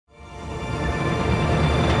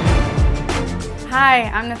Hi,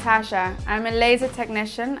 I'm Natasha. I'm a laser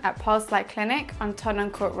technician at Pulse Light Clinic on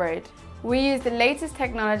Tottenham Court Road. We use the latest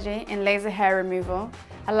technology in laser hair removal,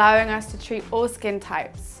 allowing us to treat all skin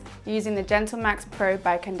types using the GentleMax Pro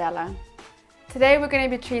by Candela. Today we're going to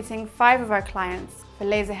be treating 5 of our clients for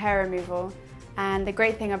laser hair removal, and the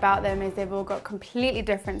great thing about them is they've all got completely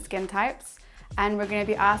different skin types, and we're going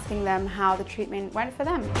to be asking them how the treatment went for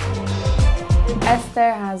them.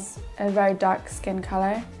 Esther has a very dark skin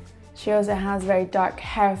colour. She also has very dark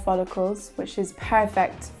hair follicles, which is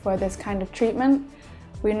perfect for this kind of treatment.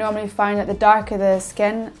 We normally find that the darker the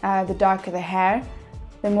skin, the darker the hair,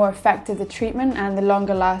 the more effective the treatment and the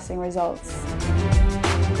longer lasting results.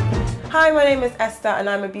 Hi, my name is Esther and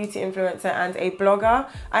I'm a beauty influencer and a blogger.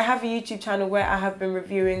 I have a YouTube channel where I have been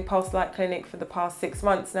reviewing Pulse Light Clinic for the past 6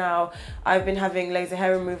 months now. I've been having laser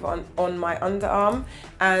hair removal on my underarm,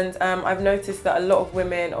 and I've noticed that a lot of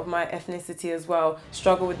women of my ethnicity as well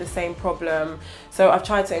struggle with the same problem. So I've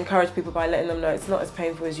tried to encourage people by letting them know it's not as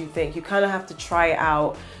painful as you think. You kind of have to try it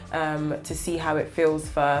out to see how it feels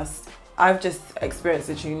first. I've just experienced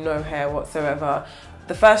literally no hair whatsoever.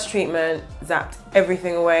 The first treatment zapped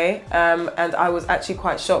everything away, and I was actually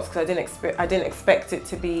quite shocked because I didn't expect it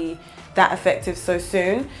to be that effective so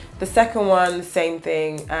soon. The second one, the same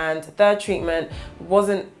thing, and the third treatment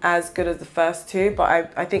wasn't as good as the first two,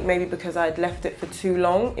 but I think maybe because I'd left it for too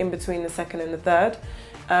long in between the second and the third.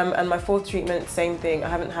 And my fourth treatment, same thing. I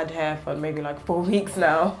haven't had hair for maybe like 4 weeks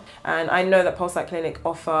now, and I know that Pulse Light Clinic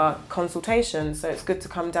offer consultations, so it's good to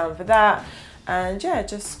come down for that. And yeah,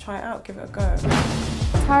 just try it out, give it a go.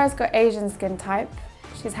 Tara's got Asian skin type.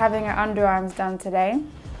 She's having her underarms done today.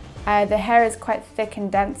 The hair is quite thick and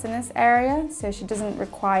dense in this area, so she doesn't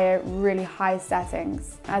require really high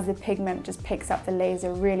settings, as the pigment just picks up the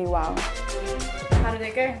laser really well. How did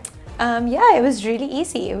it go? Yeah, it was really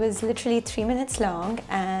easy. It was literally 3 minutes long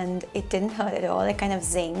and it didn't hurt at all. It kind of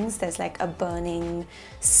zings. There's like a burning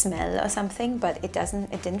smell or something, but it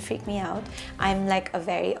didn't freak me out. I'm like a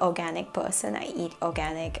very organic person. I eat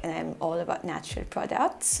organic and I'm all about natural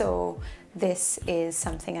products. So this is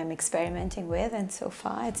something I'm experimenting with, and so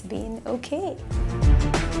far it's been okay.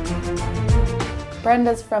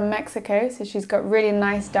 Brenda's from Mexico, so she's got really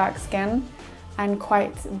nice dark skin and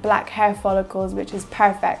quite black hair follicles, which is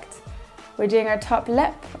perfect. We're doing her top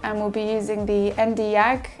lip and we'll be using the ND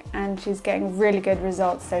YAG, and she's getting really good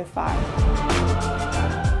results so far.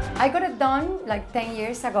 I got it done like 10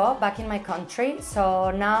 years ago back in my country, so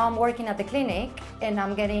now I'm working at the clinic and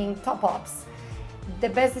I'm getting top-ups. The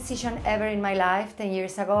best decision ever in my life. 10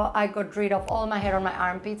 years ago I got rid of all my hair on my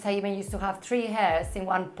armpits. I even used to have 3 hairs in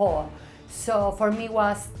one paw. So for me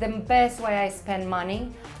was the best way I spend money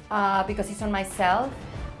because it's on myself.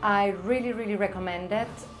 I really, really recommend it.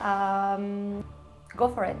 Go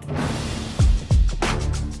for it.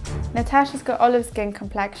 Natasha's got olive skin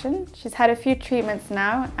complexion. She's had a few treatments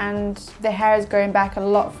now and the hair is growing back a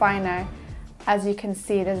lot finer. As you can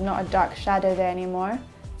see, there's not a dark shadow there anymore.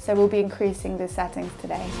 So we'll be increasing the settings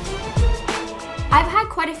today. I've had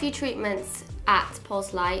quite a few treatments at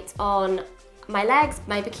Pulse Light on my legs,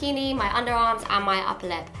 my bikini, my underarms and my upper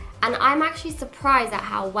lip. And I'm actually surprised at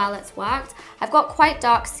how well it's worked. I've got quite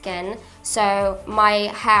dark skin, so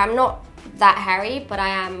my hair, I'm not that hairy, but I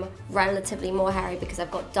am relatively more hairy because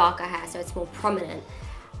I've got darker hair, so it's more prominent.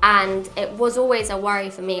 And it was always a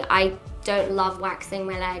worry for me. I don't love waxing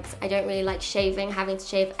my legs. I don't really like shaving, having to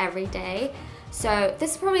shave every day. So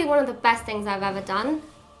this is probably one of the best things I've ever done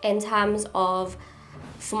in terms of,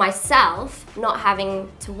 for myself, not having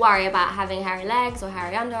to worry about having hairy legs or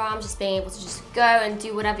hairy underarms, just being able to just go and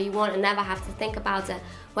do whatever you want and never have to think about it,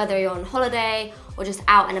 whether you're on holiday or just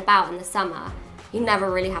out and about in the summer. You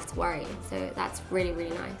never really have to worry, so that's really,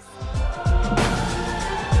 really nice.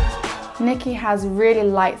 Nikki has really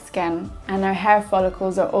light skin and her hair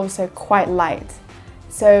follicles are also quite light.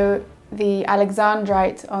 So the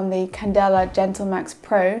Alexandrite on the Candela GentleMax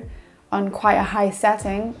Pro on quite a high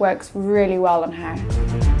setting works really well on her.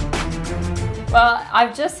 Well,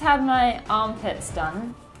 I've just had my armpits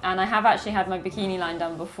done, and I have actually had my bikini line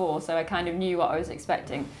done before, so I kind of knew what I was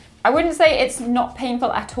expecting. I wouldn't say it's not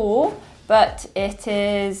painful at all, but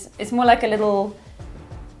it's more like a little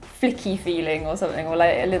flicky feeling or something, or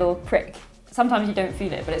like a little prick. Sometimes you don't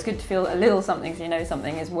feel it, but it's good to feel a little something so you know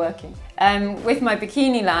something is working. With my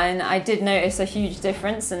bikini line, I did notice a huge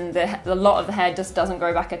difference, and a lot of the hair just doesn't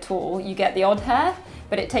grow back at all. You get the odd hair,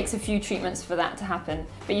 but it takes a few treatments for that to happen.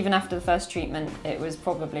 But even after the first treatment, it was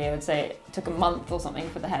probably, I would say, it took a month or something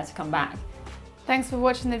for the hair to come back. Thanks for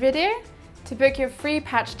watching the video. To book your free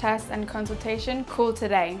patch test and consultation, call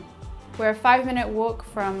today. We're a 5-minute walk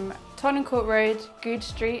from Tottenham Court Road, Goodge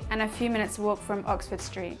Street, and a few minutes walk from Oxford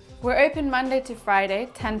Street. We're open Monday to Friday,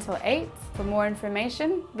 10 till 8. For more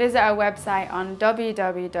information, visit our website on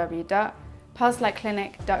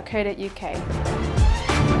www.pulselightclinic.co.uk.